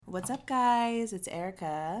What's up, guys? It's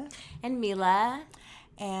Erica. And Mila.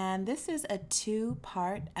 And this is a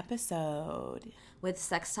 2-part episode. With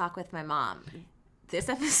Sex Talk with my mom. This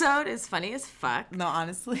episode is funny as fuck. No,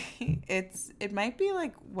 honestly, it might be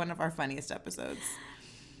like one of our funniest episodes.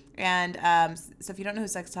 And so if you don't know who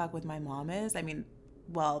Sex Talk with my mom is, I mean,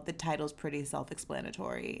 well, the title's pretty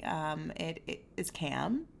self-explanatory. It is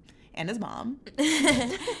Cam and his mom.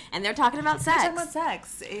 And they're talking about sex. They're talking about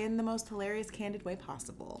sex in the most hilarious, candid way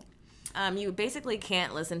possible. You basically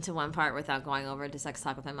can't listen to one part without going over to Sex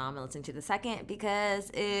Talk with my mom and listening to the second because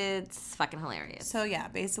it's fucking hilarious. So yeah,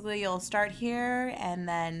 basically you'll start here and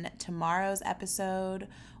then tomorrow's episode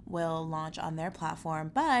will launch on their platform.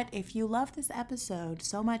 But if you love this episode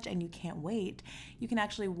so much and you can't wait, you can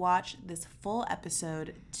actually watch this full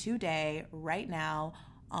episode today, right now,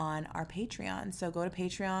 on our Patreon. So go to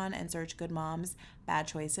Patreon and search Good Moms, Bad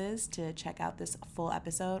Choices to check out this full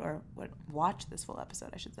episode, or watch this full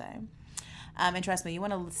episode, I should say. And trust me, you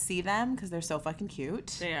want to see them because they're so fucking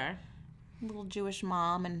cute. They are. Little Jewish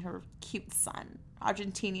mom and her cute son,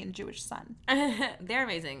 Argentinian Jewish son. They're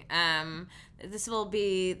amazing. This will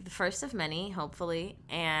be the first of many, hopefully,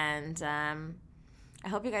 and I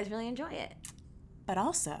hope you guys really enjoy it. But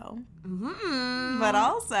also, we we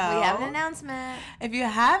have an announcement. If you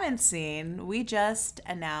haven't seen, we just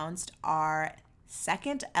announced our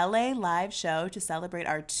second LA live show to celebrate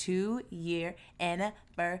our 2-year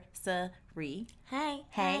anniversary. Hey.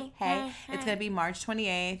 It's going to be March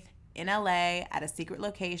 28th in LA at a secret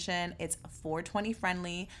location. It's 420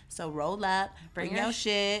 friendly, so roll up, bring your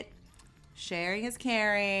shit. Sharing is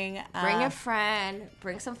caring. Bring a friend.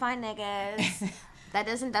 Bring some fine niggas.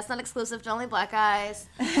 That's not exclusive to only black guys.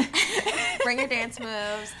 Bring your dance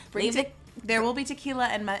moves. There will be tequila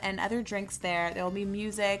and other drinks there. There will be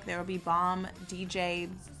music. There will be bomb DJs.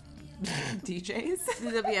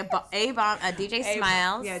 There'll be a DJ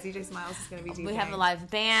Smiles. Yeah, DJ Smiles is going to be DJing. We have a live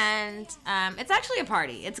band. It's actually a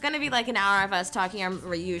party. It's going to be like an hour of us talking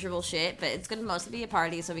our usual shit, but it's going to mostly be a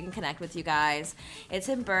party so we can connect with you guys. It's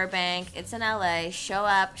in Burbank. It's in LA. Show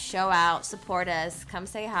up, show out, support us, come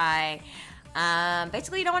say hi.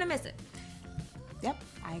 Basically, you don't want to miss it. Yep,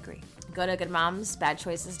 I agree. Go to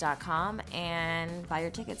goodmomsbadchoices.com and buy your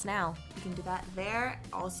tickets now. You can do that there.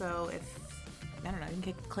 Also, you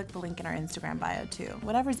can click the link in our Instagram bio too.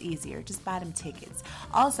 Whatever's easier, just buy them tickets.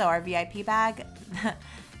 Also, our VIP bag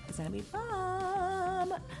is going to be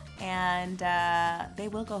bomb. And they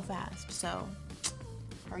will go fast, so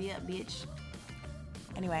hurry up, bitch.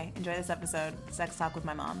 Anyway, enjoy this episode, Sex Talk with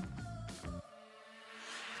my mom.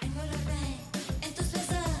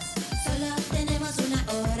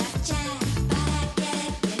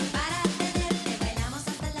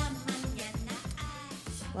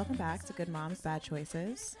 Welcome back to Good Moms, Bad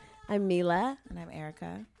Choices. I'm Mila. And I'm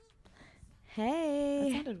Erica. Hey.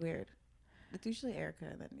 That sounded weird. It's usually Erica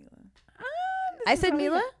and then Mila. I said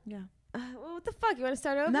Mila? Yeah. Well, what the fuck? You want to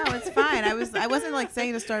start over? No, it's fine. I wasn't like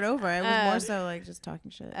saying to start over. I was more so like just talking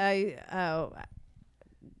shit. I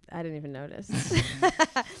didn't even notice.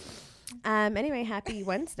 Anyway, happy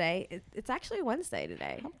Wednesday. It's actually Wednesday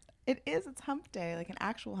today. It is. It's hump day, like an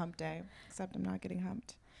actual hump day. Except I'm not getting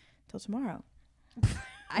humped till tomorrow.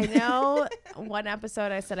 I know one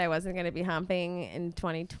episode I said I wasn't going to be humping in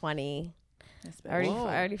 2020. I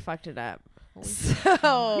already fucked it up.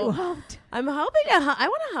 So you humped. I'm hoping to I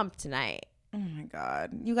want to hump tonight. Oh my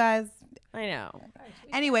God. You guys. I know.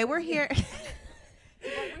 Anyway, we're here.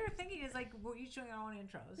 What we were thinking is like we're each doing our own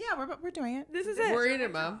intros. Yeah, we're doing it. This is it. We're in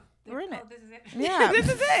it, Mom. We're in it. This is it. Yeah. This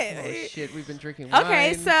is Oh it. shit, we've been drinking wine.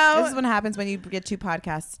 Okay, so This is what happens when you get 2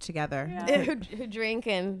 podcasts together. Yeah. who drink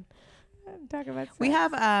and talk about sex. We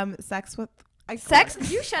have sex with sex.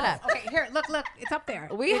 You shut up. Okay, here, look, it's up there.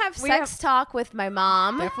 We have sex talk with my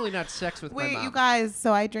mom. Definitely not sex with my Wait, mom. you guys.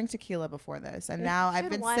 So I drink tequila before this, and now I've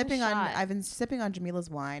been one sipping shot. I've been sipping on Jamila's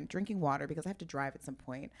wine, drinking water because I have to drive at some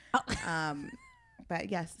point. But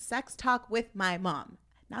yes, sex talk with my mom,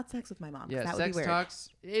 not sex with my mom. Yeah, that would sex be weird. talks.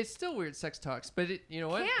 It's still weird, sex talks, but you know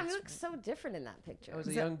what? Cam, you look so different in that picture. I was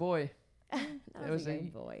a young boy. That was a young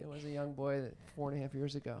boy. It was a young boy 4.5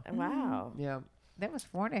 years ago. Wow. Yeah, That was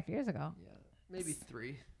 4.5 years ago. yeah, maybe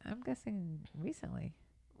 3. I'm guessing recently.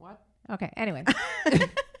 What? Okay, anyway.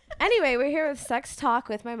 Anyway, we're here with sex talk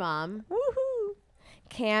with my mom. Woohoo!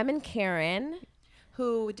 Cam and Karen.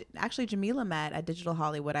 Who actually Jamila met at Digital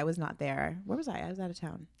Hollywood. I was not there. Where was I? I was out of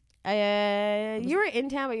town. You were in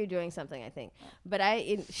town, but you're doing something, I think. But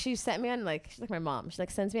she sent me on she's like my mom. She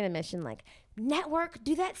sends me on a mission, network,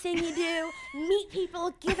 do that thing you do, meet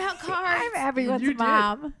people, give out cards. I'm everyone's You did.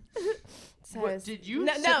 mom. What, did you?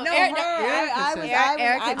 No, say- Erica Erica said that.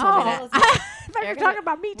 Erica told me that. thought you were talking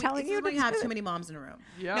about me telling This you. is when to you have do too it. many moms in a room.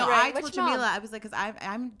 Yeah. No, Right, I which told Jamila, mom? I was like, because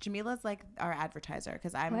I'm Jamila's like our advertiser,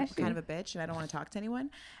 because I'm Bless kind you. of a bitch and I don't want to talk to anyone,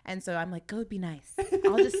 and so I'm like, go be nice.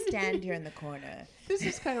 I'll just stand here in the corner. This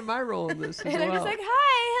is kind of my role in this as And I'm well. just like,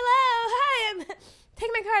 hi, hello, hi, I'm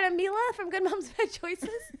taking my card. I'm Mila from Good Moms Bad Choices.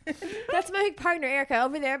 That's my partner, Erica,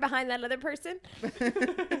 over there behind that other person.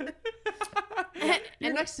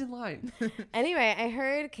 You're next in line. Anyway, I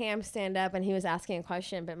heard Cam stand up and he was asking a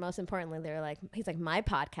question, but most importantly, he's like, my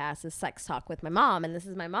podcast is Sex Talk with my mom, and this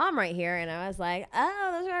is my mom right here. And I was like,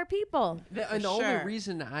 oh, those are our people. And the sure. only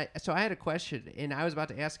reason I had a question and I was about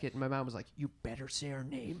to ask it, and my mom was like, "You better say her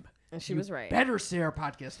name." And she You was right. Better say our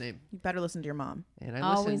podcast name. You better listen to your mom. And I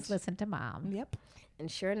Always listened. listen to mom. Yep. And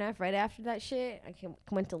sure enough, right after that shit,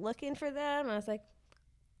 went to looking for them. I was like,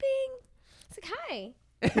 bing. It's like, hi.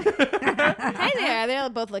 Hi there. They're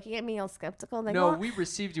both looking at me all skeptical. Like, No, well, we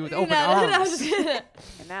received you with no, open no, arms.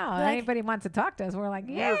 No, Like- anybody wants to talk to us, we're like,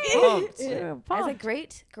 yeah. pumped. We're I was pumped.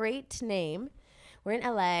 like, great name. We're in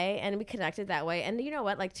LA, and we connected that way. And you know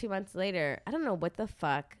what? Like 2 months later, I don't know what the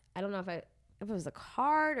fuck. I don't know if it was a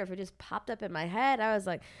card or if it just popped up in my head. I was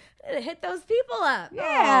like, I gotta hit those people up.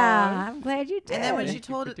 Yeah, I'm glad you did. And then when Thank she you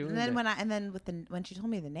told for it, doing and then that. when she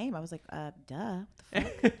told me the name, I was like, duh,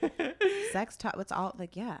 what the fuck? Sex talk. What's all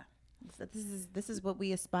like? Yeah, this is what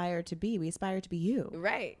we aspire to be. We aspire to be you.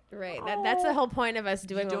 Right. That's the whole point of us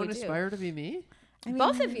doing You what don't we aspire to be me? I mean,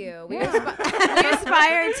 Both of you. We, Yeah. we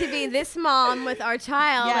aspire to be this mom with our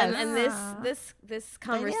child Yes. and this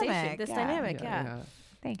conversation, Dynamic, this yeah. dynamic. Yeah.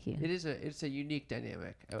 Thank you. It's a unique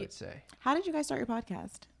dynamic, I would say. How did you guys start your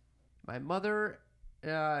podcast? My mother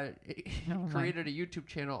my. created a YouTube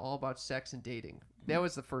channel all about sex and dating. That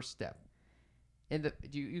was the first step. And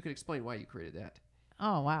you could explain why you created that.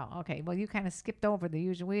 Oh wow. Okay. Well, you kind of skipped over the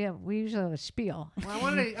usual. We usually have a spiel. Well, I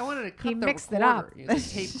wanted to cut He the mixed it recorder, up. the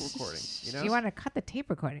tape recording. You know, You want to cut the tape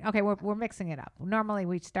recording? Okay, we're mixing it up. Normally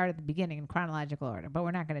we start at the beginning in chronological order, but we're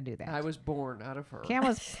not going to do that. I was born out of her. Cam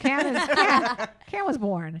was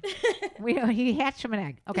born. He hatched from an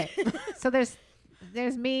egg. Okay, so there's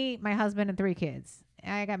me, my husband, and 3 kids.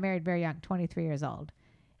 I got married very young, 23 years old,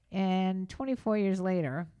 and 24 years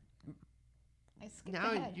later, I skipped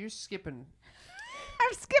Now ahead. you're skipping.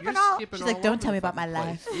 I'm skipping You're all. skipping She's like, all "Don't over tell me the about my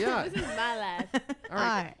fucking place." Yeah. This is my life. All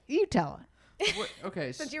right. You tell her.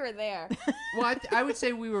 Okay. Since you were there. Well, I would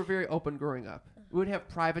say we were very open growing up. We would have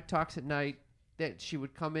private talks at night. That she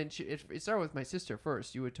would come in. It started with my sister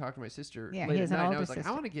first. You would talk to my sister Yeah, late he at has an night. And I older was like, I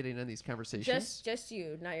sister. want to get in on these conversations. Just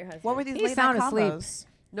you, not your husband. What were these He's late night sound asleep. combos?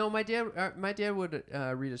 No, my dad would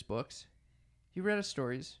read us books. He read us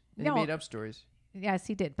stories. And No. he made up stories. Yes,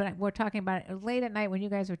 he did. But we're talking about it late at night when you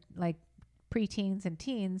guys were like preteens and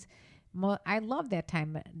teens. I love that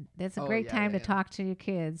time. That's a Oh, great yeah, time yeah, to yeah. talk to your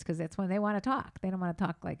kids because that's when they want to talk. They don't want to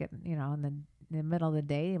talk like in the middle of the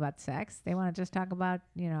day about sex. They want to just talk about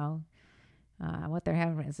what they're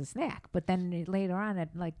having as a snack. But then later on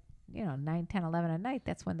at 9, 10, 11 at night,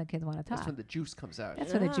 that's when the kids want to talk. That's when the juice comes out.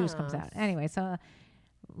 That's when the juice comes out. Anyway, so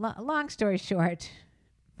long story short,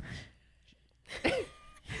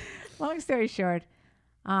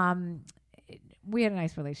 we had a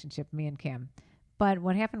nice relationship, me and Kim. But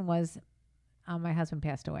what happened was my husband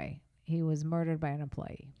passed away. He was murdered by an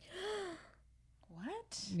employee.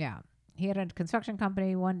 What? Yeah. He had a construction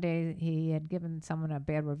company. One day he had given someone a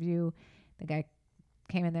bad review. The guy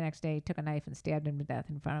came in the next day, took a knife and stabbed him to death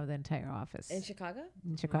in front of the entire office. In Chicago?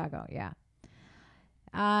 In Chicago, yeah.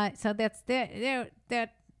 So that's that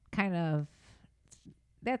kind of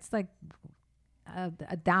that's like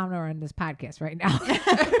a downer on this podcast right now. Shit,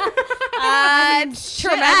 I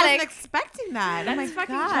traumatic. wasn't expecting that. Oh my That's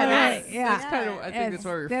fucking god. traumatic. Yeah. That's kind of. I think that's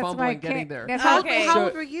why we're That's fumbling why getting there. That's How, Okay. how So-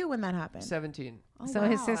 old were you when that happened? 17. Oh, so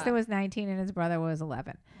his wow. sister was 19 and his brother was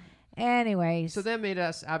 11. Anyway, So that made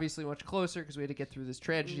us obviously much closer because we had to get through this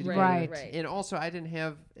tragedy together. Right. And also, I didn't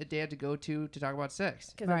have a dad to go to talk about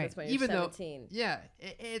sex. Because Right. that's when you're Even though, 17. yeah,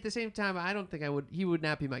 at the same time, I don't think I would. He would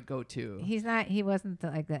not be my go-to. he wasn't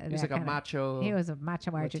like that. He was like a macho. He was a macho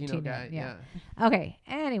Latino Argentinian. guy. Yeah. Okay.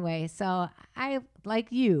 Anyway, so I, like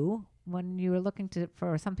you, when you were looking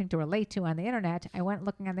for something to relate to on the internet, I went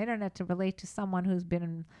looking on the internet to relate to someone who's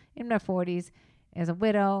been in their 40s as a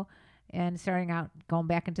widow and starting out, going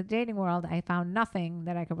back into the dating world. I found nothing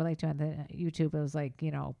that I could relate to on the YouTube. It was like,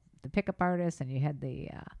 the pickup artists, and you had the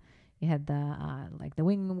like the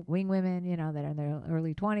wing women, that are in their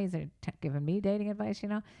early 20s. They're giving me dating advice,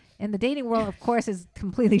 And the dating world, of course, has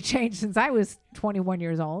completely changed since I was 21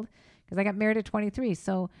 years old because I got married at 23.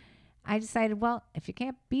 So I decided, well, if you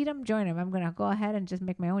can't beat them, join them. I'm going to go ahead and just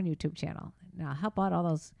make my own YouTube channel. Now, help out all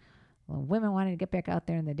those well, women wanting to get back out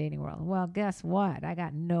there in the dating world. Well, guess what? I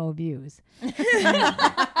got no views.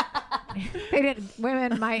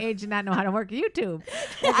 Women my age did not know how to work YouTube.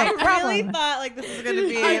 I really thought like this was gonna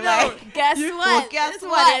be like. Guess what? Guess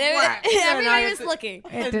what? Everybody was looking.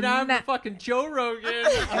 It did And now I'm not- fucking Joe Rogan.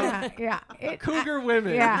 yeah. Cougar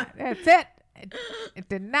women. Yeah, that's it. It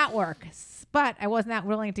did not work. But I was not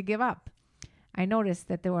willing to give up. I noticed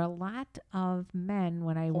that there were a lot of men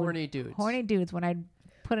when I Horny dudes. horny dudes when I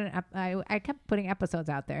put I kept putting episodes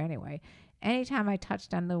out there anyway. Anytime I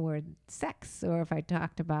touched on the word sex, or if I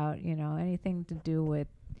talked about anything to do with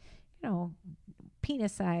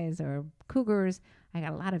penis size or cougars, I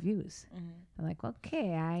got a lot of views. I'm like,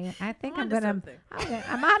 okay, I think I'm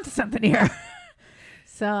onto something here.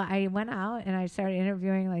 So I went out and I started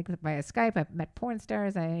interviewing like via Skype. I met porn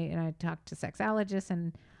stars. I talked to sexologists,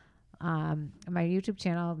 and my YouTube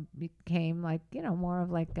channel became like more of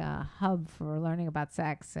like a hub for learning about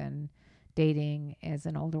sex and dating as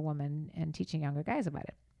an older woman and teaching younger guys about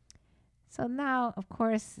it. So now, of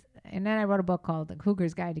course, and then I wrote a book called The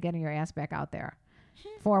Cougar's Guide to Getting Your Ass Back Out There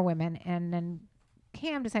for women. And then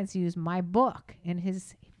Cam decides to use my book in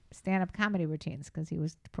his stand-up comedy routines because he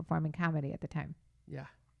was performing comedy at the time. Yeah.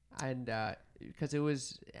 And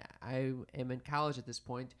because I am in college at this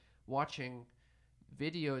point, watching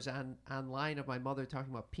videos online of my mother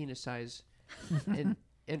talking about penis size and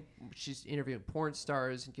she's interviewing porn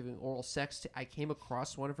stars and giving oral sex. I came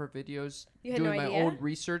across one of her videos You had doing no my idea? own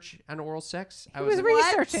research on oral sex. I He was like,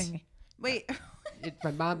 researching. Wait.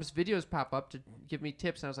 my mom's videos pop up to give me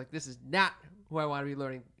tips, and I was like, this is not who I want to be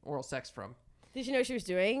learning oral sex from. Did you know she was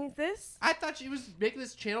doing this? I thought she was making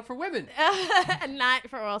this channel for women. Not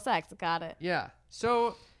for oral sex. Got it. Yeah.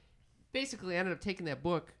 So basically, I ended up taking that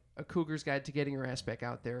book, A Cougar's Guide to Getting Your Ass Back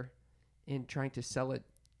Out There, and trying to sell it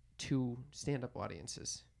to stand-up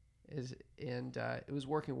audiences. And it was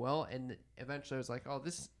working well. And eventually I was like, oh,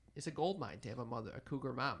 this is a gold mine to have a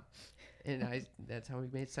cougar mom. And that's how we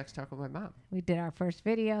made Sex Talk with My Mom. We did our first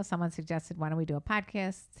video. Someone suggested, why don't we do a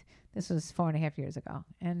podcast? This was 4.5 years ago.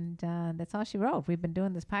 And that's all she wrote. We've been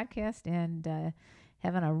doing this podcast and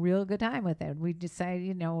having a real good time with it. We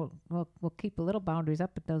decided, we'll keep a little boundaries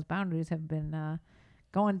up, but those boundaries have been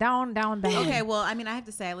going down. Okay, well, I mean, I have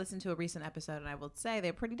to say, I listened to a recent episode, and I will say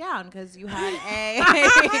they're pretty down because you had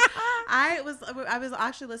I was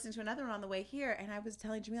actually listening to another one on the way here, and I was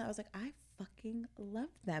telling Jamila, I was like, I fucking love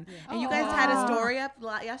them. Yeah. And you guys had a story up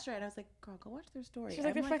yesterday, and I was like, girl, go watch their story. She's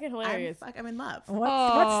like, they're fucking hilarious. I'm in love.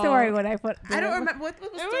 What story would I put? I don't remember what the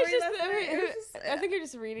story was. I think you're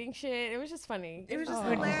just reading shit. It was just funny. It was just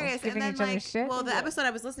hilarious. Giving And each then other shit? the episode I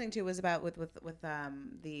was listening to was about with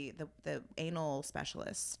the anal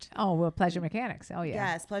specialist. Oh, well, Pleasure Mechanics. Oh, yeah.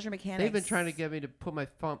 Yes, Pleasure Mechanics. They've been trying to get me to put my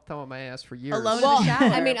thumb on my ass for years. Alone in Well, the shower.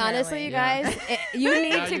 I mean, apparently. honestly, you Yeah. guys, you need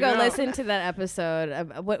Now to you go know. listen to that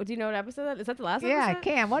episode. What do you know? What episode that is? That the last Yeah, episode?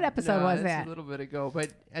 Cam, what episode No, was that's that? a little bit ago,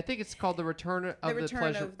 but I think it's called The Return of the Return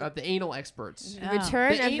Pleasure of of the Anal Experts. Oh.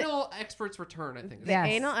 Return The of the Anal Experts Return, I think. Yes.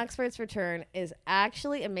 Anal Experts Return is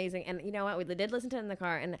actually amazing. And you know what? We did listen to it in the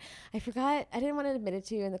car, and I forgot. I didn't want to admit it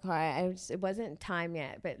to you in the car. It wasn't time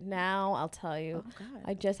yet, but now I'll tell you. Oh, God.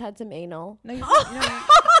 I just had some anal. No,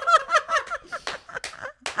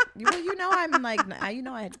 you know I'm like I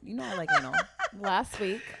like anal. Last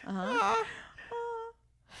week. Uh-huh.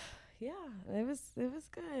 Yeah, it was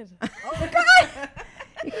good.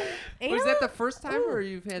 Was that the first time, or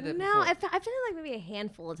you've had that No, before? I've done it like maybe a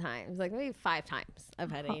handful of times, like maybe 5 times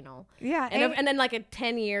I've had anal. Yeah. And then like a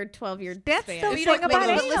 10-year, 12-year That's span. the But thing but about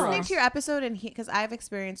anal. listening to your episode and because I've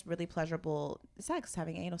experienced really pleasurable sex,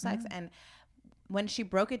 having anal sex, and when she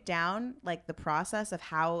broke it down, like the process of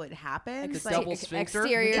how it happens, The like, double sphincter?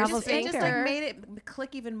 exterior it Double just like sphincter. made it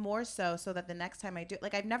click even more so that the next time I do,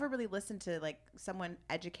 like I've never really listened to like someone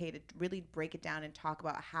educated really break it down and talk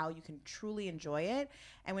about how you can truly enjoy it.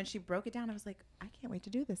 And when she broke it down, I was like, I can't wait to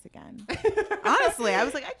do this again. Honestly, I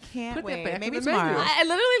was like, I can't Put that wait. back in Maybe the menu. tomorrow. I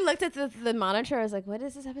literally looked at the monitor. I was like, what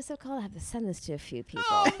is this episode called? I have to send this to a few people.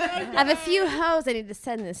 I have a few hoes I need to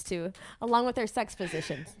send this to, along with their sex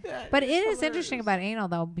positions. But it is interesting about anal,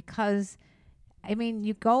 though, because, I mean,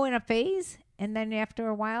 you go in a phase, and then after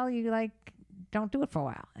a while, you, like, don't do it for a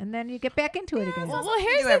while. And then you get back into it again. Well,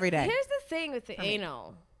 do every day. here's the thing with the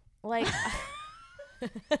anal. Like,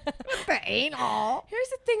 The anal. here's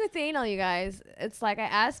the thing with the anal, you guys. It's like I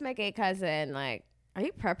asked my gay cousin, like, are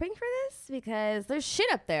you prepping for this? Because there's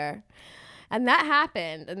shit up there. And that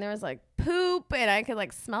happened. And there was like poop, and I could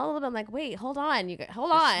like smell a little bit. I'm like, wait, hold on. Hold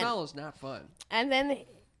The on. smell is not fun. And then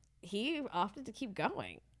he opted to keep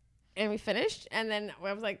going. And we finished. And then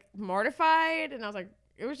I was like mortified. And I was like,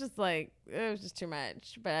 it was just too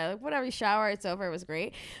much. But I like whatever, you shower, it's over. It was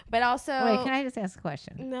great. But also, Wait, can I just ask a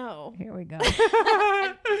question? no, Here we go.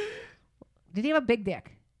 Did he have a big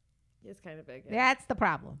dick? it's kind of big. That's the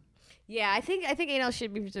problem. Yeah, I think anal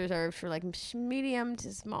should be reserved for like medium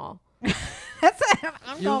to small. That's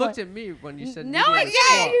I'm You going looked with- at me when you said No, I medium didn't.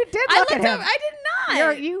 small. You did I look looked at up. him. I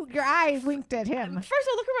did not. Your eyes winked at him. First of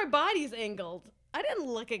all, look where my body's angled. I didn't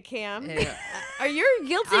look at Cam. Yeah. Are you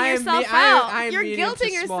guilting yourself out? I'm You're medium guilting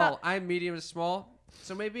to yourself. small. I'm medium to small,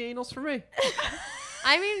 so maybe anal's for me.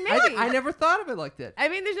 I mean, maybe. I never thought of it like that. I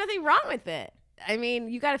mean, there's nothing wrong with it. I mean,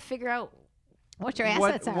 you got to figure out. What your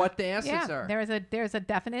assets are. What the assets yeah, are. There's a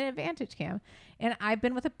definite advantage, Cam. And I've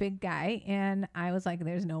been with a big guy, and I was like,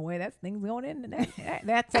 "There's no way that thing's going in.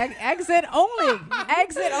 That's exit only.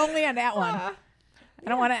 Exit only on that one. I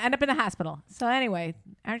don't want to end up in the hospital." So anyway,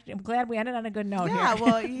 I'm glad we ended on a good note Yeah, here.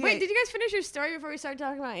 well, Wait, did you guys finish your story before we started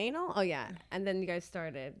talking about anal? Oh yeah, and then you guys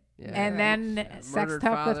started. Yeah. And then sex Murdered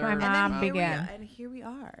talk with my father. mom here began. and here we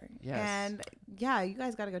are. Yes. And yeah, you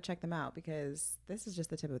guys got to go check them out because this is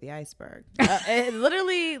just the tip of the iceberg. It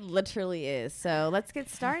literally is. So let's get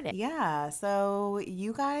started. Yeah. So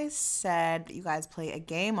you guys said you guys play a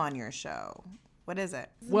game on your show. What is it?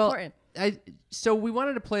 Well, important. so we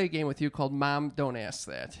wanted to play a game with you called Mom Don't Ask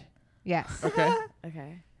That. Yes, Okay.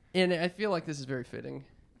 Okay. And I feel like this is very fitting.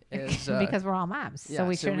 As, because we're all moms, so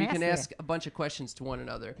we shouldn't can ask ask a bunch of questions to one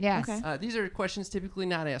another. Yes. Okay. These are questions typically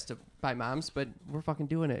not asked by moms, but we're fucking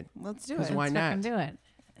doing it. Let's do 'Cause it. why Let's fucking not? do it.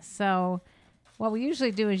 So, what we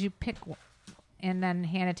usually do is you pick and then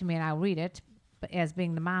hand it to me, and I'll read it. But as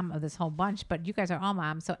being the mom of this whole bunch, but you guys are all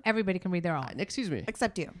moms, so everybody can read their own. Excuse me.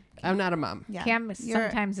 Except you. I'm not a mom. Yeah. Cam You're-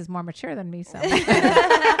 sometimes is more mature than me, so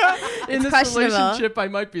In this questionable. relationship, I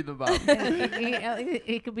might be the mom.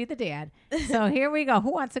 he could be the dad. So here we go.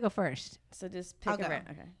 Who wants to go first? So just I'll pick a go.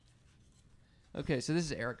 random. Okay. Okay, so this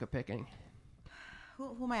is Erica picking.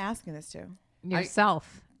 Who am I asking this to?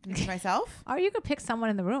 Yourself. To myself? Or you could pick someone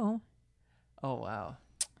in the room. Oh, wow.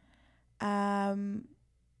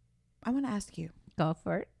 I want to ask you. Go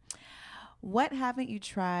for it. What haven't you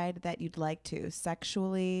tried that you'd like to?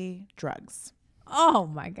 Sexually, drugs. Oh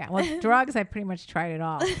my God! Well, drugs, I pretty much tried it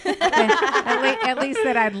all. at least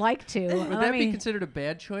that I'd like to. Would that be considered a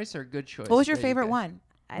bad choice or a good choice? What was your that you favorite got? one?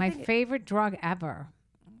 My favorite drug ever.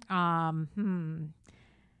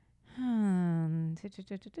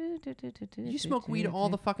 You smoke weed all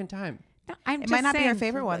the fucking time. No, I'm It just might not be your saying-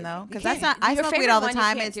 favorite one though, because can't- that's not. I your smoke weed favorite all the one you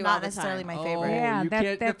time. can't It's do all not the necessarily time. my favorite. Yeah, you that-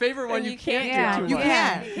 can't. The that- favorite one you can't Yeah, do too you much.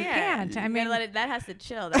 can't. You You can't. I mean, that has to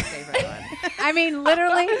chill. That favorite one. I mean,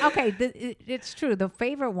 literally. Okay, it's true. The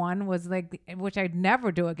favorite one was like, which I'd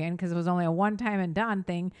never do again because it was only a one time and done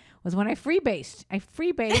thing. Was when I freebased. I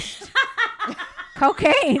freebased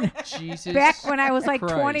cocaine Jesus. back when I was like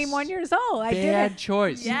Christ. 21 years old. I did Bad it.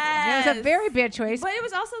 choice. Yes. It was a very bad choice. But it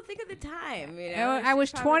was also think of the time. You know, I was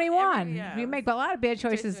She probably- 21. yeah. You make a lot of bad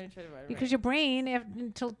choices 21, right. because your brain,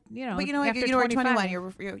 until you know, But you know, after you were 25,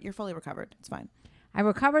 21. You're fully recovered. It's fine. I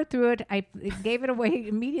recovered through it. I gave it away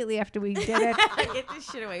immediately after we did it. Get this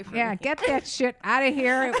shit away from Yeah, me. get that shit out of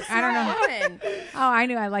here. I don't know. Oh, I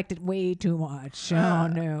knew I liked it way too much. Oh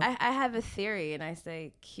no. I have a theory, and I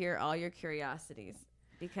say cure all your curiosities.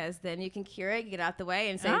 Because then you can cure it, get out the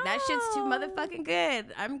way, and say, that shit's too Oh. motherfucking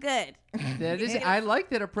good. I'm good. That is. I like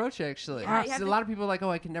that approach actually. Yeah, you 'Cause have a to- lot of people are like,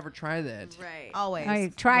 oh, I can never try that. Right. Always.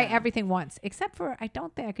 I try Yeah. everything once, except for I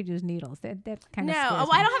don't think I could use needles. That kind No, of scares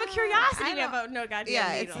I me. don't have a curiosity I don't- about no goddamn Yeah,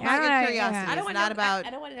 needle. it's not your Alright, curiosity. yeah. I don't It's want not no, about. I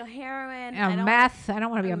don't want to know heroin. A meth. I don't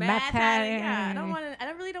want to be a meth head. Yeah,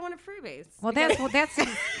 I really don't want to freebase. Well, that's.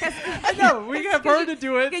 I know. We got her to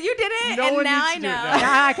do it. Because you did it, No and one now I needs to do it know. now.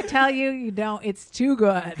 now I can tell you don't. It's too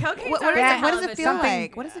good. Cocaine. What does it feel Something-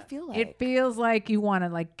 like? What does it feel like? It feels like you want to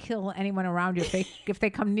like kill anyone around you if they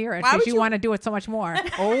come near it Why because would you you- want to do it so much more.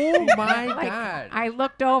 Oh my Like, god. I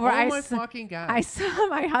looked over. oh I my saw, fucking god. I saw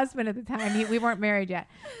my husband at the time. We weren't married yet,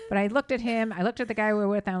 but I looked at him. I looked at the guy we were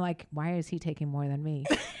with. And I'm like, why is he taking more than me?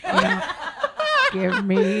 You know, give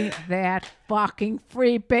me that fucking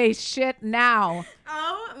free base shit now.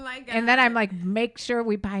 Oh my god. And then I'm like, make sure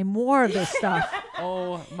we buy more of this stuff.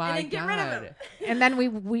 oh my then get rid of god. him. And then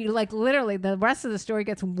we like literally the rest of the story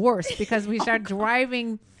gets worse because we start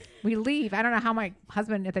driving. We leave. I don't know how my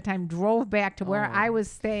husband at the time drove back to where Oh. I was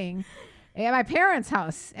staying at my parents'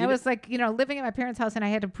 house. I You was like, living at my parents' house, and I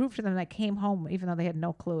had to prove to them that I came home, even though they had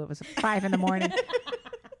no clue. It was 5 a.m.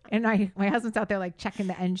 And my husband's out there like checking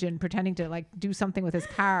the engine, pretending to like do something with his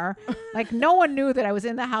car. Like no one knew that I was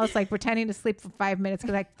in the house, like pretending to sleep for 5 minutes.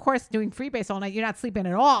 Because of course, doing freebase all night, you're not sleeping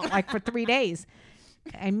at all, like for 3 days.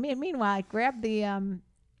 And meanwhile, I grabbed the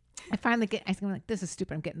I finally I'm like, this is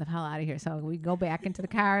stupid. I'm getting the hell out of here. So we go back into the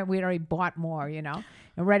car. We'd already bought more, and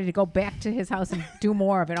ready to go back to his house and do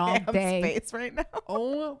more of it all day. Space right now.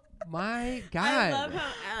 Oh my God. I love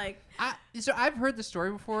how So I've heard the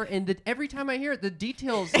story before, and every time I hear it, the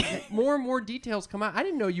details, more and more details come out. I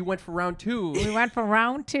didn't know you went for round 2. We went for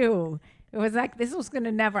round 2. It was like this was going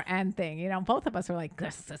to never end thing. Both of us were like,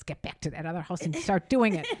 let's get back to that other house and start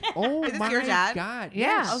doing it. Oh Is this my your dad? God.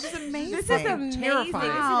 Yeah. Oh, this is amazing. This is amazing. Terrifying.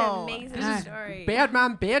 Wow. This is an amazing story. Bad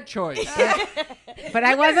mom, bad choice. But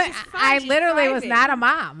I wasn't. I She's literally was thriving. not a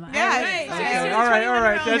mom. Yeah. Right. Okay, all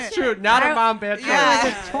right. That's true. Not a mom, bad choice. I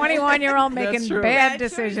was a 21-year-old That's making true. bad Bad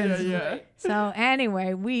decisions. Yeah. So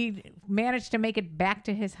anyway, we managed to make it back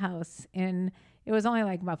to his house, and it was only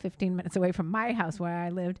like about 15 minutes away from my house where I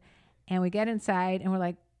lived. And we get inside, and we're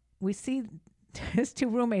like, we see his 2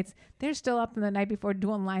 roommates. They're still up from the night before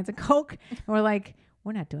doing lines of coke, and we're like,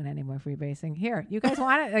 we're not doing any more freebasing. Here, you guys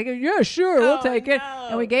want it? They go, yeah, sure, we'll take it.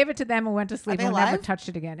 And we gave it to them and went to sleep. they And never alive? touched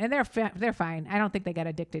it again. And they're fine. I don't think they got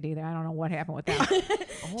addicted either. I don't know what happened with them.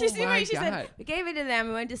 Oh Did you see my what she God. said? We gave it to them.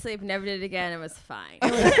 We went to sleep. Never did it again. It was fine.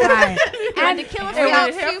 It was fine. And to kill a it few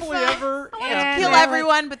was- Happily ever. and Kill they were-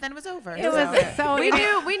 everyone, but then it was over. It was so.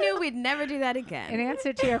 we knew we'd never do that In again.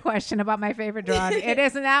 answer to your question about my favorite drug, it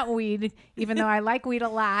is not weed, even though I like weed a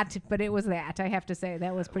lot, but it was that. I have to say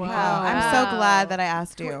that was pretty Wow. cool. I'm so glad that I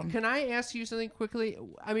asked you. Can I ask you something quickly?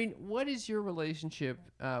 I mean, what is your relationship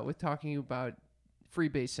with talking about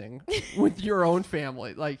freebasing with your own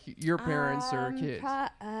family, like your parents or kids?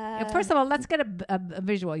 First of all, let's get a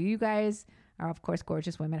visual. You guys are, of course,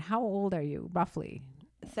 gorgeous women. How old are you, roughly?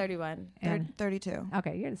 31. And 32.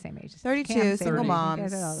 okay, you're the same age. 32, Cam's single 30. moms. You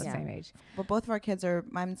guys are all the Yeah. same age. But both of our kids are,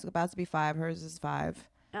 mine's about to be 5, hers is 5.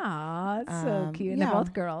 Aw, that's so cute. And yeah. they're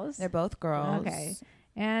both girls. They're both girls. Okay.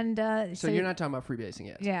 And So you're not talking about freebasing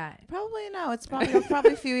yet. Yeah. Probably no. It's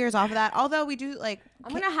probably a few years off of that. Although we do like.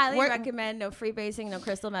 I'm going to highly we're- recommend no freebasing, no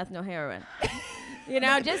crystal meth, no heroin.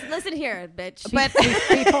 Just listen here, bitch.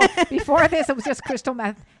 But Before this, it was just crystal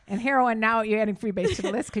meth and heroin. Now you're adding freebase to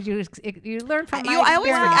the list because you learn from my I always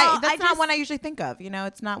experience. forget. That's I not just- one I usually think of.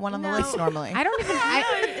 It's not one on the No. list normally. I don't even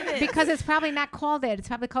it is. because it's probably not called that. It's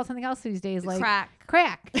probably called something else these days, like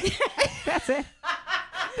Crack. That's it.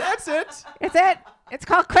 That's it. It's it. It's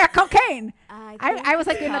called crack cocaine. I was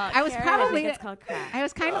like it's in a, called- I was Karen, I think probably it's called crack. I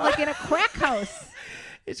was kind of like in a crack house.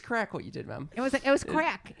 It's crack what you did, Mom. It was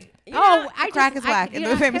crack. crack is whack, in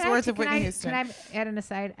the famous words of can Whitney Houston. Can I add an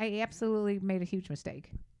aside? I absolutely made a huge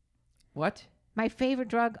mistake. What? My favorite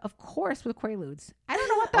drug, of course, was Quaaludes. I don't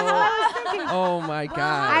know what the hell I was thinking. Oh my God.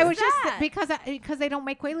 I was that? just because they don't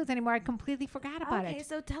make Quaaludes anymore. I completely forgot about Okay, it.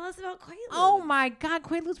 so tell us about Quaaludes. Oh my God,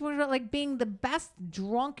 Quaaludes were like being the best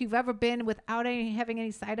drunk you've ever been without having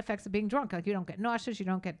any side effects of being drunk. Like you don't get nauseous, you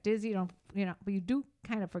don't get dizzy, but you do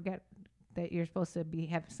kind of forget that you're supposed to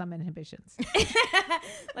have some inhibitions.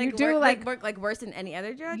 like you do work worse than any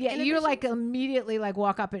other drug. Yeah, you inhibitions? like immediately like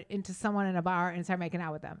walk up into someone in a bar and start making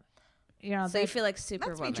out with them. So you that- feel like super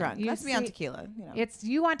That's me woman. drunk. You That's me on see- tequila. It's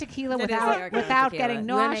you want tequila That is without Erica on without tequila. getting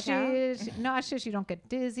You wanna make out? nauseous. You don't get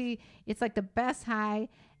dizzy. It's like the best high,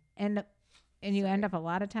 and you end up a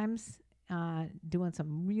lot of times doing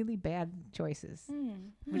some really bad choices,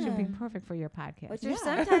 which would be perfect for your podcast. Which are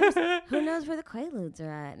sometimes who knows where the Quaaludes are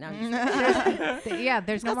at? No, I'm just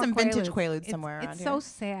There's no got more some vintage Quaaludes. Quaaludes It's- somewhere around It's here. so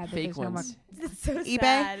sad that Fake there's no more. ones. it's so eBay?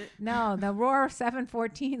 sad. No, the Roar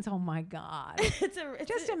 714s. Oh my God! It's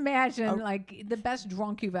Just imagine like the best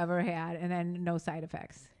drunk you've ever had, and then no side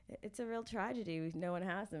effects. it's a real tragedy. No one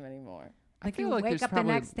has them anymore. Like feel you like wake there's up the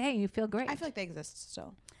probably- next day and you feel great. I feel like they exist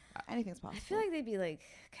still. Anything's possible. I feel like they'd be like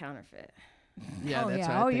counterfeit. Yeah, oh that's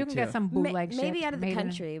yeah. what Oh, I you think can too. get some bootleg shit. maybe out of the made in a-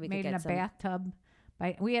 country we could made in get a some. bathtub.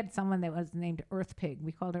 We had someone that was named Earth Pig.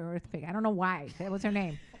 We called her Earth Pig. I don't know why. That was her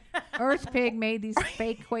name. Earth Pig made these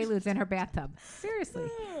fake Quaaludes in her bathtub. Seriously.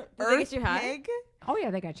 Did they get you high? Pig? Oh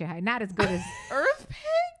yeah, they got you high. Not as good as Earth Pig?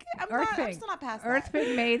 Earth I'm Pig. still not past Earth that.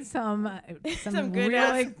 Pig made some Some good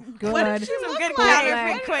really good What did she Some look good like?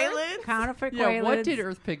 counterfeit Quaaludes. counterfeit Yeah, Quaaludes. what did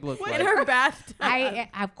Earth Pig look In like? her bathtub.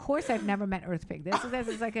 Of course I've never met Earth Pig. This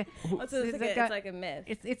is like a It's like a myth.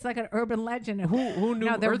 it's like an urban legend. Who knew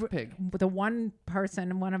No, the- Earth Pig? The one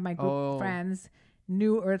person, one of my group Oh. friends,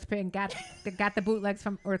 knew Earth Pig, got the bootlegs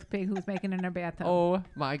from Earth Pig, who was making it in her bathtub. Oh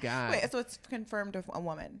my God. Wait, so it's confirmed of a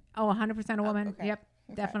woman. Oh, 100% a woman. okay. Yep,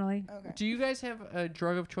 definitely. Okay. Do you guys have a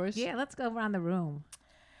drug of choice? Yeah, let's go around the room.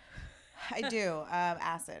 I do.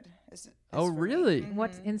 Acid. Is Oh, for me. really?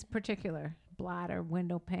 What's in particular? Bladder,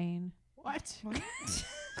 window pane. What?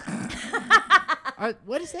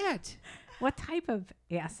 What is that? What type of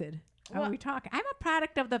acid? Are we talking? I'm a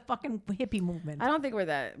product of the fucking hippie movement. I don't think we're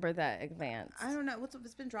that advanced. I don't know.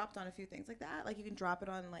 It's been dropped on a few things like that. Like you can drop it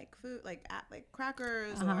on like food, like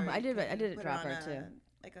crackers. Uh-huh. Or I you did can it put dropper, on too.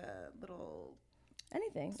 Like a little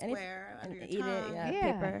Anything. square under your eat tongue. it. Yeah.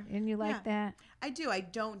 yeah, Paper. and you like that? I do. I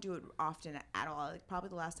don't do it often at all. Like probably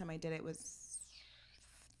the last time I did it was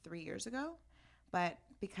 3 years ago, but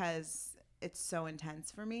because it's so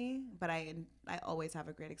intense for me. But I always have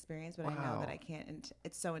a great experience. But I know that I can't. And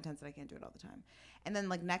it's so intense that I can't do it all the time. And then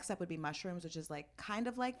like next up would be mushrooms, which is like kind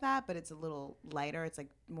of like that, but it's a little lighter. It's like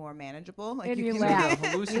more manageable. Like And you can laugh.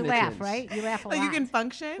 hallucinogens. You laugh, right? You laugh a like lot. you can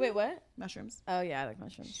function. Wait, what? Mushrooms. Oh yeah, I like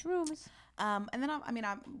mushrooms. Shrooms. And then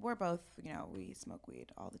we're both, we smoke weed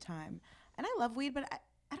all the time, and I love weed, but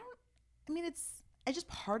I don't. I mean, it's just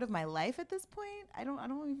part of my life at this point. I don't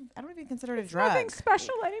even consider it a drug. Nothing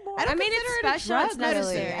special anymore. I don't mean, it's consider it a special, drug, it's not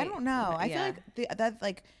honestly. really- I don't know. I yeah. feel like that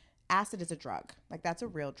like acid is a drug. Like that's a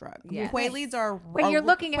real drug. Yeah. Quaaludes are. Wait, you're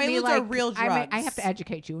looking at me Quaaludes like are real drugs. I have to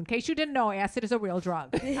educate you. In case you didn't know, acid is a real drug.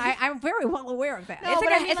 I'm very well aware of that. No, It's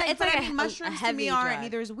but like I mean, it's but like I a mean, he- mushrooms a to me heavy aren't. drug.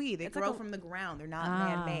 Neither is weed. They It's grow like a- from the ground. They're not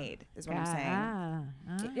Ah. man-made. Is what I'm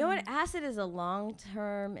saying. You know what? Acid is a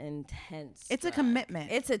long-term, intense. It's a drug.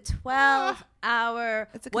 commitment. It's a 12-hour.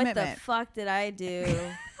 It's a what the commitment. fuck did I do?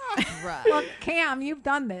 drug. Well, Cam, you've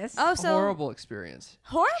done this. Oh, so Horrible experience.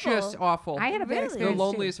 horrible. Just awful. I had a bad Really? the experience. too.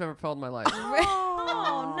 loneliest I've ever felt in my life.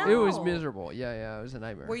 Oh no. It was miserable. Yeah, it was a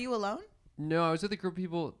nightmare. Were you alone? No, I was with a group of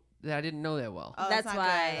people that I didn't know that well. Oh, That's not why.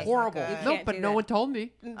 good. That's not Horrible. good. No, can't but do no that. one told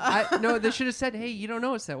me. No, they should have said, "Hey, you don't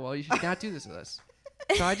know us that well. You should not do this with us."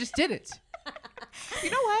 So I just did it. You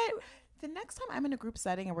know what? The next time I'm in a group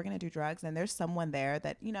setting and we're gonna do drugs, and there's someone there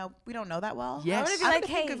that we don't know that well. Yes. I'm I'm gonna gonna,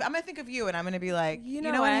 be like, hey, I'm gonna think of you, and I'm gonna be like, You you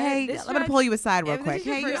know know what? what? Hey, This I'm gonna drug- pull you aside real if this quick. is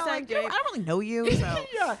your Hey, first time I don't really know you. So.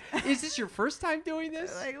 Yeah. Is this your first time doing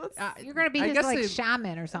this? Like, let's, You're gonna be I his guess like they-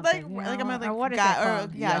 shaman or something. like, you like know? I'm gonna or what is guy, that or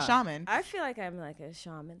called? yeah, Yeah. shaman. I feel like I'm like a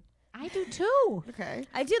shaman. I do too. Okay.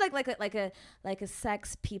 I do like a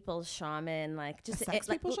sex people shaman, like just sex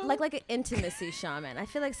like people shaman? like an intimacy shaman. I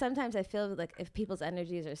feel like sometimes I feel like if people's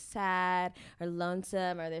energies are sad or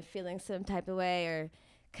lonesome or they're feeling some type of way or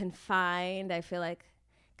confined, I feel like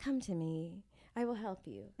come to me. I will help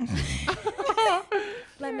you.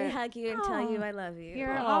 Let me hug you and tell you I love you.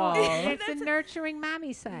 You're Aw. it's the nurturing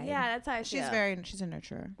mommy side. Yeah, that's how I feel. She's a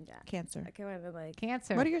nurturer. Yeah. Cancer. I kind of like.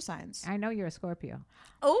 Cancer. What are your signs? I know you're a Scorpio.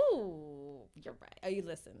 Oh, you're right. Oh, you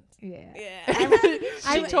listened. Yeah. Yeah.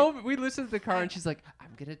 She told me, we listened to the car and she's like,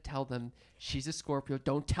 I'm going to tell them she's a Scorpio.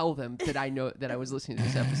 Don't tell them that I know that I was listening to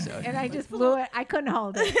this episode. And I just blew it. I couldn't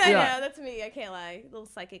hold it. I Yeah. know that's me. I can't lie. Little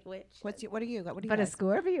psychic witch. What are you? What do you But a guys?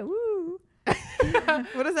 Scorpio, woo.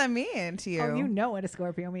 What does that mean to you? Oh, you know what a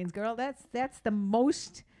Scorpio means, girl. That's the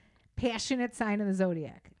most passionate sign of the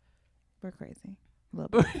zodiac. We're crazy. A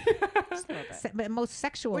little bit. But most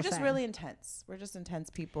sexual. We're just sign. really intense. We're just intense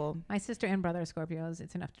people. My sister and brother are Scorpios.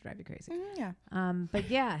 It's enough to drive you crazy. Yeah. But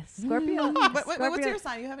yeah, Scorpio. What's Scorpio- your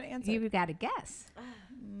sign? You haven't answered. You got to guess.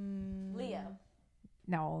 Leo.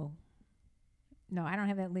 No, I don't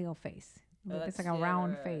have that Leo face. It's like a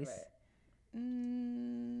round face.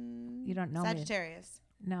 You don't know me. Sagittarius.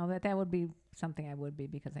 No, that would be something I would be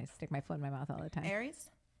because I stick my foot in my mouth all the time. Aries.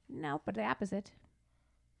 No, but the opposite.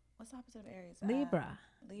 What's the opposite of Aries? Libra.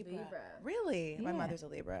 Libra. Libra. Really? My Yeah. mother's a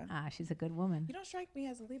Libra. She's a good woman. You don't strike me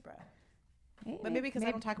as a Libra. Hey, But maybe because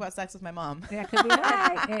I don't talk about sex with my mom. That could be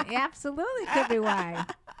why. It absolutely could be why.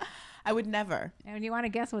 I would never. And you want to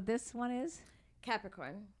guess what this one is?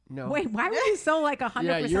 Capricorn. No. Wait, why were you so like 100%?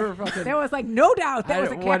 Yeah, you're fucking. There was like no doubt that was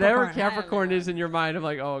a Capricorn. Whatever Capricorn is in your mind, I'm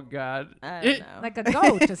like, oh God. I don't know. Like a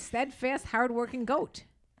goat, a steadfast, hardworking goat.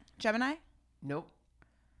 Gemini. Nope.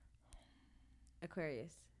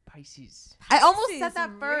 Aquarius. Pisces. I almost said that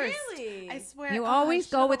first. Really? I swear. You Oh, always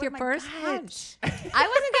I go should've with went your my first gut. hunch. I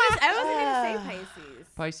wasn't gonna say Pisces.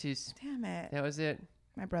 Pisces. Damn it. That was it.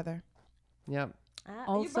 My brother. Yep. You both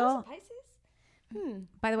Also- said Pisces?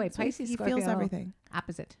 By the way, Pisces, He Scorpio, feels everything.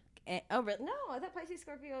 opposite. Oh, really? No, I thought Pisces,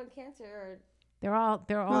 Scorpio, and Cancer are. They're all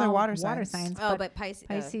they're water water signs. signs. Oh, but Pisces.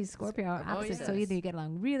 Pisces, Scorpio are Oh, opposite. So yes. either you get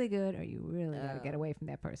along really good or you really got to get away from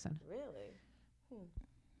that person. Really?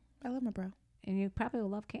 I love my bro. And you probably will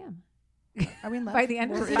love Cam Are we in love? by the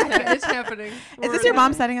end of It's, this podcast. it's happening. Is this your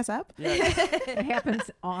mom setting us up? Yeah. It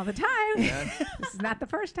happens all the time. Yeah. This is not the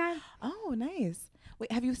first time. Oh, nice.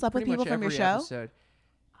 Wait, have you slept with Pretty people much from your every show? episode.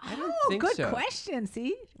 I don't Oh, think good so. question.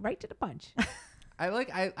 See, right to the punch. I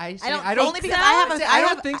say don't I don't only think because I have a- say, I I have-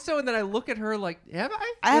 don't think so, and then I look at her like, have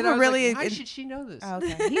I? I have And a was really like, why in- should she know this? Oh,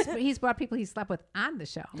 okay. He's brought people he slept with on the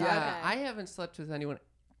show. Yeah, Okay. I haven't slept with anyone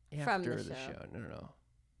From after the the show. show. No.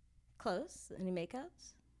 Close? Any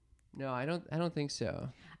makeouts? No, I don't think so.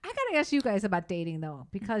 I gotta ask you guys about dating though,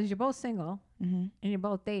 because you're both single Mm-hmm. and you're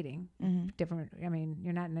both dating. Mm-hmm. Different. I mean,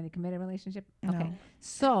 you're not in any committed relationship. No. Okay.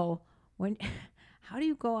 So when, how do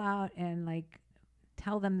you go out and like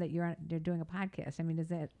tell them that you're doing a podcast? I mean,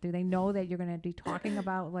 do they know that you're going to be talking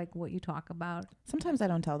about like what you talk about? Sometimes I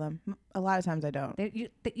don't tell them. A lot of times I don't.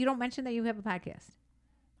 You don't mention that you have a podcast.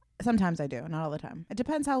 Sometimes I do, not all the time. It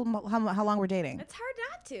depends how long we're dating. It's hard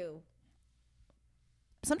not to.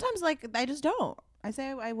 Sometimes like I just don't. I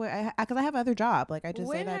say because I have other job. Like I just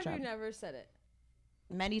say When that have job you never said it?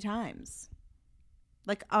 many times.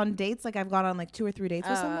 Like on dates, like I've gone on like 2 or 3 dates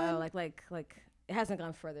with someone, like it hasn't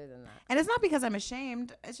gone further than that. and it's not because I'm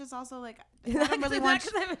ashamed. It's just also like I Not don't really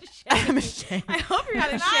 'cause want. I'm ashamed. I'm ashamed. I hope you're not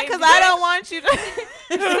ashamed. Not because I don't want you to.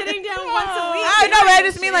 sitting down once a week. I know, but I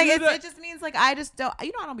just mean like it just means like I just don't. You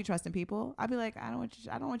know, I don't be trusting people. I'll be like, I don't want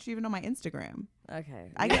you to even know my Instagram.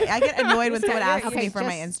 Okay. I get annoyed when someone asks Okay, me for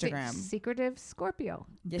my just Instagram. Secretive Scorpio.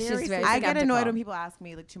 Yeah, Very she's very I get skeptical. annoyed when people ask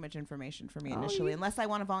me like too much information for me initially, unless I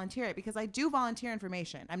want to volunteer it, because I do volunteer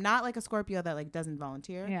information. I'm not like a Scorpio that like doesn't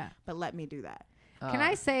volunteer. Yeah. But let me do that. Can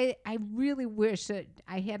I say I really wish that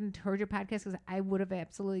I hadn't heard your podcast, because I would have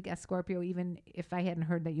absolutely guessed Scorpio even if I hadn't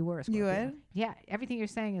heard that you were a Scorpio. You would? Yeah. Everything you're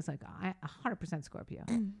saying is like 100% Scorpio.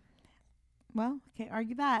 Well, can't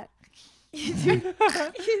argue that.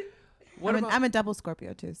 What about? I'm a double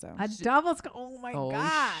Scorpio too, so. A double Oh my Oh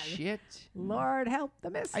God. shit! Lord help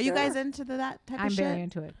the mister. Are you guys into that type I'm of shit? very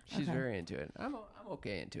into it. She's Okay. very into it. I'm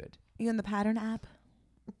okay into it. You in the Pattern app?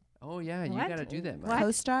 Oh yeah, you What? got to do that. What? Mike.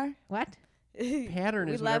 Co-star? What? Pattern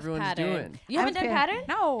We is what love everyone's Pattern. doing. You haven't done Pattern?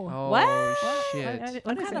 No. Oh What? shit!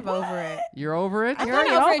 What I'm is kind it? of over it. You're over it? I'm You're kind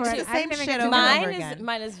already of over over it it. too. I Same didn't even shit get to over and Mine over is again.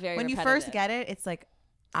 mine is very When you repetitive. first get it, it's like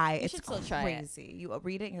it's should still try it. crazy. You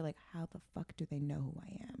read it and you're like, how the fuck do they know who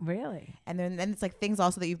I am? Really? And then it's like things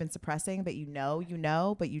also that you've been suppressing, but you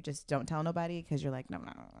know, but you just don't tell nobody because you're like, no.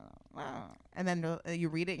 And then you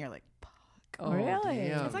read it and you're like, fuck. Oh, Really?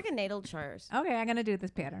 damn. It's like a natal chart. Okay, I'm gonna do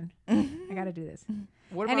this pattern. I got to do this.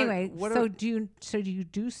 What about- Anyway, what so about- do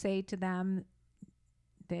you say to them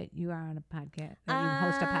that you are on a podcast, that you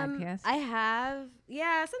host a podcast? I have.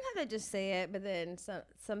 Yeah, sometimes I just say it, but then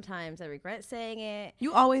sometimes I regret saying it.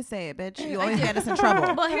 You always say it, bitch. You always get us in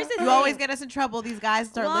trouble. Well, here's the thing. You always get us in trouble. These guys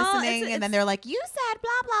start Well, listening, it's- and then they're like, "You said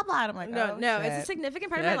blah blah blah." And I'm like, No, oh, no, shit. it's a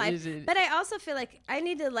significant part That of my life. is it. But I also feel like I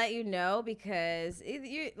need to let you know, because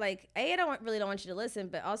you like I really don't want you to listen,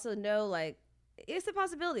 but also know like it's a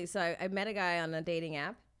possibility. So I met a guy on a dating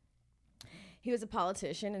app. He was a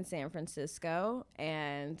politician in San Francisco,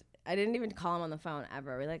 and I didn't even call him on the phone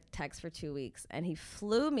ever. We like text for 2 weeks, and he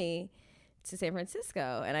flew me to San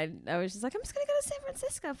Francisco, and I was just like, I'm just gonna go to San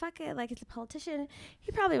Francisco. Fuck it, like it's a politician.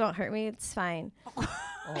 He probably won't hurt me. It's fine.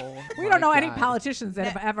 Oh, we my don't know any God. politicians that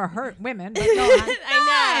have ever hurt women. But go on.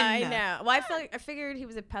 I know. Well, I figured he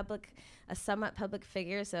was a somewhat public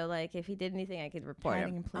figure, so like if he did anything, I could report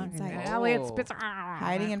hiding him. in plain sight. Elliot Oh. Spitzer.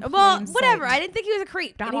 Hiding in plain Well, sight. whatever. I didn't think he was a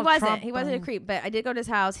creep. And Donald he wasn't. Trump, He wasn't a creep. But I did go to his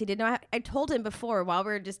house. He didn't know. I told him before while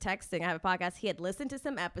we were just texting. I have a podcast. He had listened to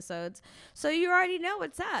some episodes, so you already know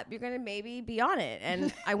what's up. You're gonna maybe be on it.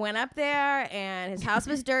 And I went up there, and his house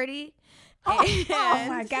was dirty. Oh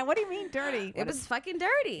my and God! What do you mean dirty? It was fucking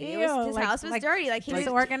dirty. Ew, His house was dirty. Like he was.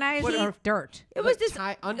 disorganized or dirt. It was Like just.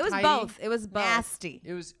 ti- It was untidy? both. It was both. nasty.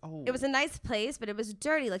 It was. Oh. It was a nice place, but it was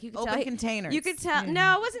dirty. Like you could Open tell. containers. You could tell.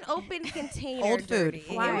 No, it wasn't open container. Old food. dirty.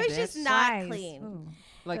 Flies. It was just That's not Flies. clean. Ooh.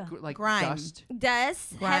 like Grime. dust.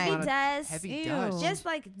 Dust, Grime. heavy A lot of dust, heavy Ew. dust. just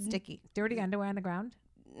like Sticky. Dirty underwear on the ground,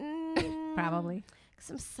 probably.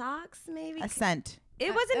 some socks, maybe. A scent.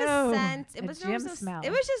 It wasn't Ew. a scent. It A was gym no smell. It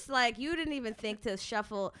was just like you didn't even think to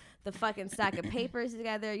shuffle the fucking stack of papers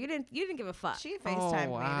together. You didn't give a fuck. She FaceTimed me. This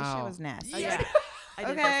wow. shit was nasty. Yeah. I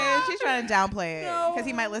did Okay, she's trying to downplay it because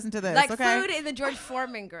he might listen to this. like okay? food in the George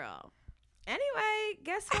Foreman girl. Anyway,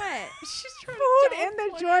 guess what? She's trying Food in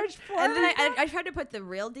the George And then Foreman. I tried to put the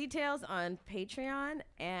real details on Patreon,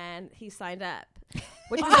 and he signed up,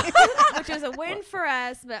 which was a win for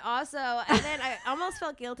us. But also, and then I almost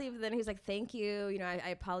felt guilty. But then he was like, "Thank you, you know, I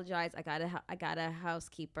apologize. I got a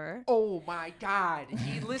housekeeper." Oh my God!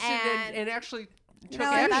 He listened And- and actually took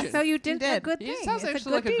know, action. that's So you did, did. a good He thing. sounds It's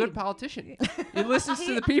actually like a good deed. politician. He listens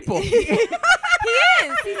to the people. He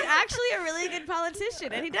is. He's actually a really good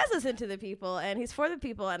politician, and he does listen to the people, and he's for the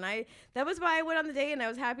people. And that was why I went on the date, and I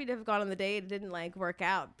was happy to have gone on the date. It didn't like work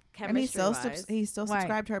out And he still chemistry-wise. Why?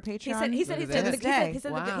 subscribed to our Patreon. He said Look the at good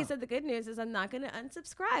that. he said the good news is I'm not going to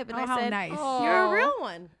unsubscribe. And Oh, I how said, nice. you're a Aw. real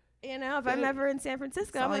one. You know, if I'm That- ever in San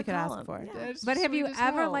Francisco, That's I'm all gonna you could call ask him. for. Yeah. That's But have sweet you as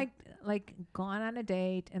ever hell. like like gone on a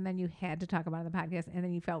date and then you had to talk about it on the podcast and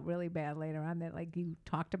then you felt really bad later on that like you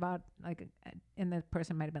talked about like and the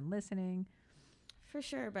person might have been listening? For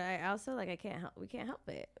sure, but I also like we can't help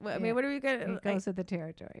it. Well, I Yeah. mean, what are we gonna? It goes with the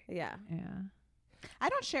territory. Yeah. Yeah. I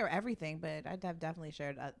don't share everything, but I've definitely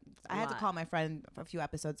shared. I had to lot. call my friend a few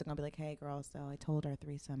episodes ago and be like, "Hey, girl, so I told our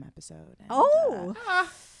threesome episode. And, Oh.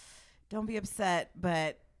 don't be upset,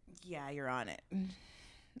 but yeah, you're on it." And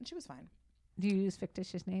she was fine. Do you use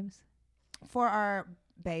fictitious names? For our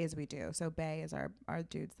bays, we do. So bay is our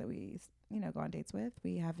dudes that we go on dates with.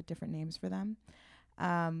 We have different names for them.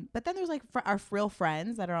 But then there's like our real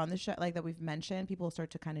friends that are on the show, like that we've mentioned. People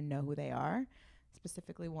start to kind of know who they are.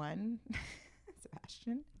 Specifically, one.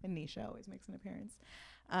 Sebastian and Nisha always makes an appearance.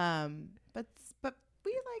 But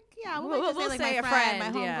we like, yeah, we'll say my a friend,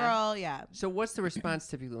 my friend, yeah. homegirl, yeah. So what's the response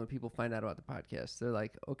typically when people find out about the podcast? They're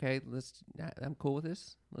like, okay, I'm cool with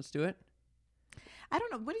this. Let's do it. I don't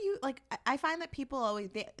know. What do you like? I find that people always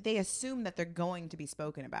they assume that they're going to be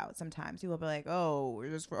spoken about. Sometimes people will be like, "Oh,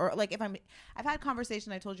 is this for?" Or like if I've had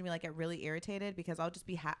conversations. I told you, me like get really irritated because I'll just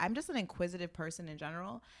be. I'm just an inquisitive person in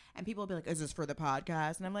general, and people will be like, "Is this for the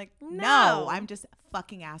podcast?" And I'm like, "No, I'm just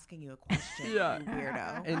fucking asking you a question, Yeah. you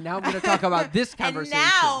weirdo." And now I'm going to talk about this And conversation.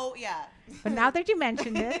 now, yeah. But now that you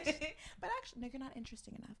mentioned it, But actually, no, you're not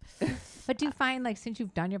interesting enough. but do you find like since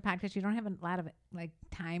you've done your podcast, you don't have a lot of like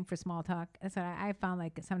time for small talk? That's what I found.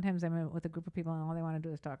 Like sometimes I'm with a group of people and all they want to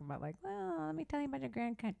do is talk about like, well, let me tell you about your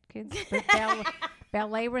grandkids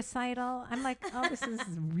ballet recital. I'm like, oh, this is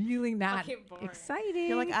really not Fucking boring. exciting.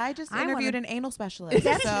 You're like, I just I interviewed wanna- an anal specialist.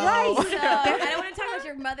 That's so right. So I don't want to talk about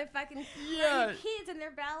your motherfucking Yeah. kids and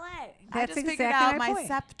their ballet. I That's just figured exactly out my my point.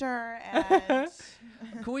 scepter and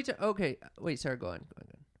Can we okay, wait, sorry, go on.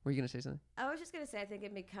 Were you going to say something? I was just gonna say, I think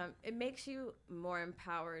it makes you more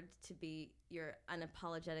empowered to be your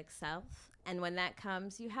unapologetic self, and when that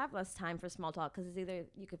comes, you have less time for small talk because it's either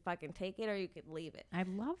you could fucking take it or you could leave it. I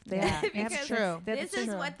love that. Yeah, Because it's true. This is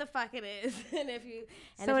true. what the fuck it is, and if you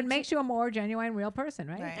So it makes you a more genuine, real person,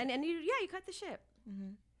 right? Right. and you cut the shit.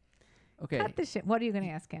 Okay. Cut the shit. What are you going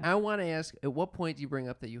to ask him? I want to ask, at what point do you bring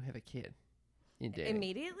up that you have a kid in dating?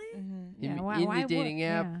 Immediately, Yeah, In, why- in why the dating would-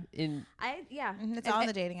 app? yeah. In It's on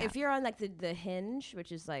the dating app. If you're on like the Hinge,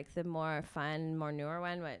 which is like the more fun, more newer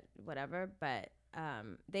one, whatever, but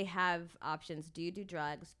they have options. Do you do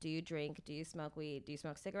drugs? Do you drink? Do you smoke weed? Do you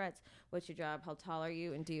smoke cigarettes? What's your job? How tall are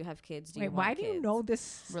you? And do you have kids? Do you Wait, want why do you kids? know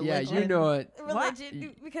this? Yeah, you Religion. know it.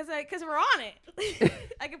 Religion? Because we're on it.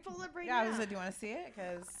 I can pull it right Yeah, I now. was like, do you want to see it?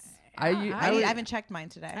 Because I I haven't checked mine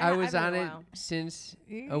today. I was I've on been it a while. since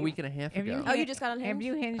a week and a half Have ago. Oh, you just got on Have Hinge?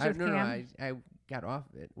 you hinged I, with no, no, Cam? I got off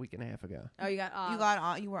of it a week and a half ago. Oh, you got off. You got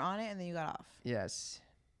on. You were on it, and then you got off. Yes.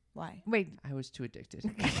 Why? Wait, I was too addicted.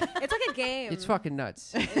 It's like a game. It's fucking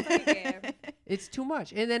nuts. It's like a game. It's too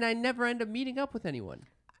much. And then I never end up meeting up with anyone.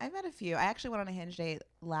 I've met a few. I actually went on a Hinge date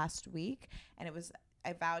last week, and it was.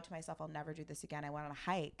 I vowed to myself I'll never do this again. I went on a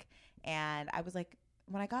hike, and I was like,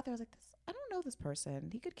 when I got there, I was like, I don't know this person.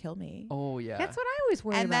 He could kill me. Oh, yeah. that's what I always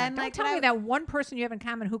worry And about. then, Don't like, tell when me I- that one person you have in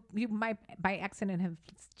common who you might by accident have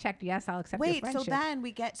checked. Yes, I'll accept your Wait, so friendship. then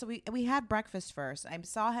we had breakfast first. I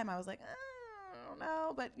saw him. I was like, I don't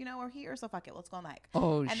know, but we're here, so fuck it. Let's go on the hike.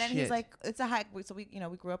 Oh, And then shit. he's like, it's a hike. So we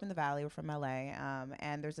grew up in the valley. We're from LA.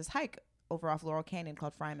 And there's this hike over off Laurel Canyon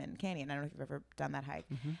called Fryman Canyon. I don't know if you've ever done that hike.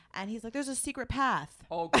 And he's like, there's a secret path.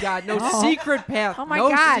 Oh, God. No Oh. secret path. Oh, my no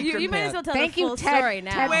God. secret You might as path. well tell Thank the you, full Ted, story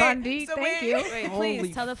now. Ted Wait, Bundy. so Thank wait. you. Wait, Holy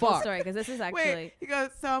please tell the full fuck. story because this is actually. Wait, he goes,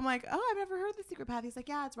 so I'm like, oh, I've never heard the secret path. He's like,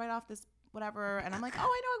 yeah, it's right off this whatever. And I'm like,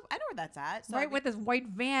 oh, I know where that's at. So Right where this white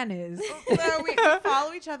van is. so we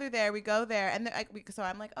follow each other there. We go there, and so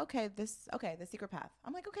I'm like, the secret path.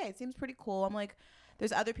 I'm like, okay, it seems pretty cool. I'm like,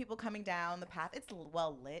 there's other people coming down the path. It's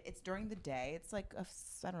well lit. It's during the day. It's like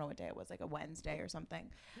I don't know what day it was, like a Wednesday or something.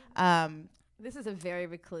 This is a very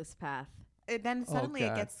recluse path. Then suddenly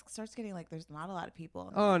God. starts getting like there's not a lot of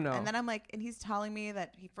people. Oh, no. And then I'm like, and he's telling me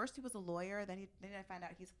that he was a lawyer. Then I find out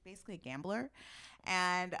he's basically a gambler.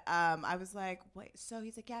 And I was like, wait. So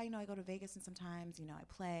he's like, yeah, I go to Vegas and sometimes I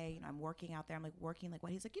play. I'm working out there. I'm like working like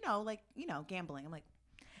what? He's like, gambling. I'm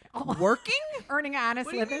like, working? Earning honest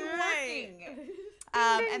What do you living. mean working?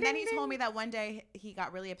 And then he told me that one day he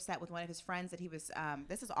got really upset with one of his friends that he was.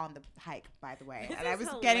 This is on the hike, by the way, and I was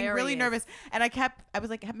getting really hilarious. nervous. And I was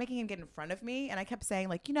like kept making him get in front of me, and I kept saying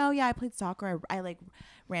like, yeah, I played soccer. I like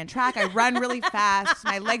ran track. I run really fast.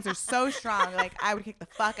 My legs are so strong. Like I would kick the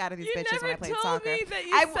fuck out of these bitches when I played soccer.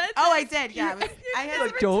 I did. Yeah, I had.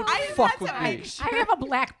 Like, don't I fuck had with to, me. I have a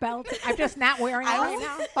black belt. I'm just not wearing it I right will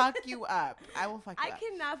now. fuck you up. I will fuck you I up.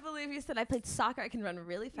 cannot cannot believe you said I played soccer. I can run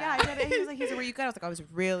really Yeah, fast. I did it. He was like, were you good? I was like, I was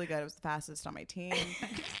really good. I was the fastest on my team.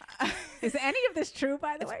 Is any of this true,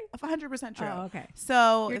 by the way? 100% true. Oh, okay.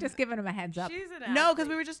 So You're just giving him a heads up. She's an no, because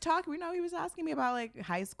we were just talking. We know he was asking me about like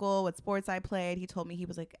high school, what sports I played. He told me he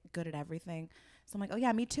was like good at everything. So I'm like, oh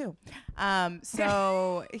yeah, me too.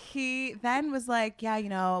 So he then was like, yeah, you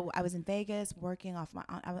know, I was in Vegas working off my.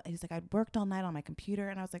 He's like, I worked all night on my computer,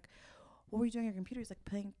 and I was like, what were you doing on your computer? He's like,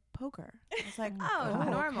 playing poker. I was like, Oh,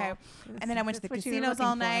 normal. Okay. And then I went to the That's what you were casinos looking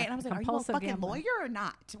all for, night, and I was like, are you a compulsive fucking gambling. lawyer or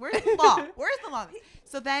not? Where's the law? Where's the law?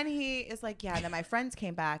 So then he is like, yeah. And then my friends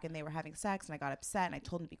came back, and they were having sex, and I got upset, and I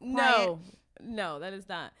told him to be quiet. No, that is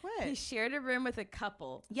not. What? He shared a room with a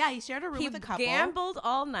couple. Yeah, he shared a room He with a couple. gambled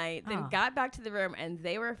all night, then Oh. got back to the room, and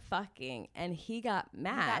they were fucking, and he got He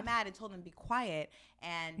mad. got mad and told him to be quiet.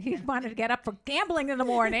 And He wanted to get up for gambling in the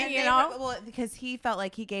morning, and you they know? were- well, because he felt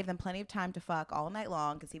like he gave them plenty of time to fuck all night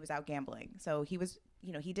long because he was out gambling. So he was,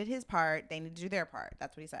 you know, he did his part. They need to do their part.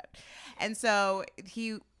 That's what he said. And so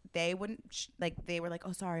they wouldn't, they were like,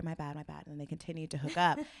 oh, sorry, my bad. And then they continued to hook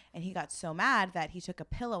up. And he got so mad that he took a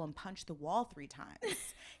pillow and punched the wall 3 times.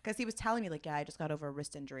 Because he was telling me, like, yeah, I just got over a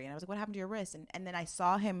wrist injury. And I was like, what happened to your wrist? And then I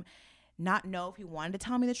saw him not know if he wanted to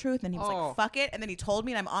tell me the truth. And he was Oh. like, fuck it. And then he told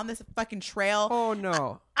me, and I'm on this fucking trail. Oh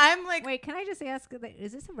no. I'm like, Wait, can I just ask,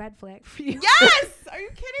 is this a red flag for you? yes! Are you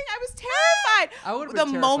kidding? I was terrified. I would've The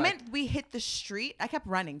been terrified. moment we hit the street, I kept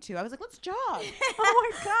running too. I was like, let's jog.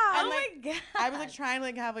 Oh, my God. And, Oh like, my God. I was like trying to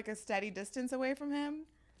like have like a steady distance away from him.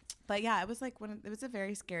 But yeah, it was like it was a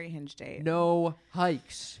very scary Hinge date. No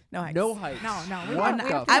hikes. No hikes. No hikes. No, we What don't-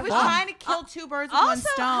 the I was fuck? trying to kill 2 birds with one Also,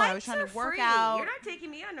 stone. I was hikes trying to are work free. out. You're not taking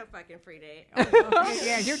me on no fucking free date.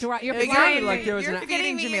 Yeah, you're It You're sounded flying. like there was you're an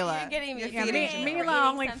feeding me. Jamila. You're getting me. You're Yeah, feeding feeding Jamila. Mila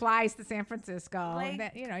only something. flies to San Francisco. Like-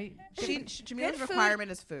 That, you know, Jamila's Good food.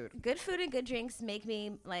 requirement is food. Good food and good drinks make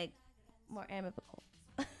me like more amicable.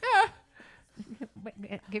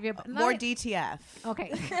 give you More another- DTF.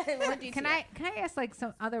 Okay. More Can I ask like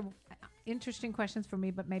some other interesting questions for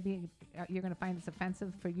me, but maybe you're going to find this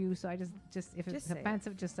offensive for you. So I just if it's Just say it.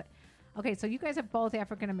 offensive, just say. Okay, so you guys are both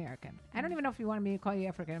African American. I don't even know if you wanted me to call you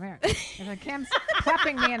African American. And then Kim's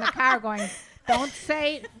prepping me in the car, going, "Don't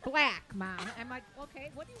say black, Mom." I'm like,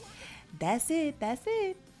 "Okay, what do you want?" That's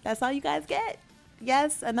it. That's all you guys get.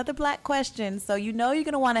 Yes, another black question. So you know you're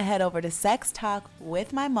going to want to head over to Sex Talk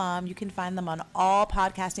with My Mom. You can find them on all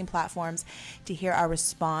podcasting platforms to hear our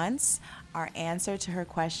response, our answer to her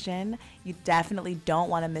question. You definitely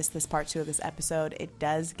don't want to miss this part 2 of this episode. It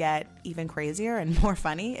does get even crazier and more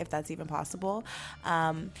funny, if that's even possible.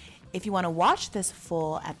 If you want to watch this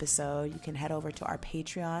full episode, you can head over to our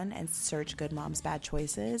Patreon and search Good Moms Bad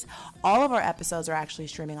Choices. All of our episodes are actually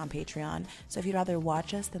streaming on Patreon. So if you'd rather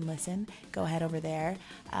watch us than listen, go head over there.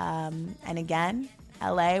 And again,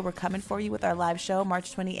 LA, we're coming for you with our live show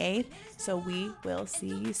March 28th. So we will see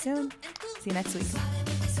you soon. See you next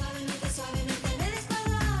week.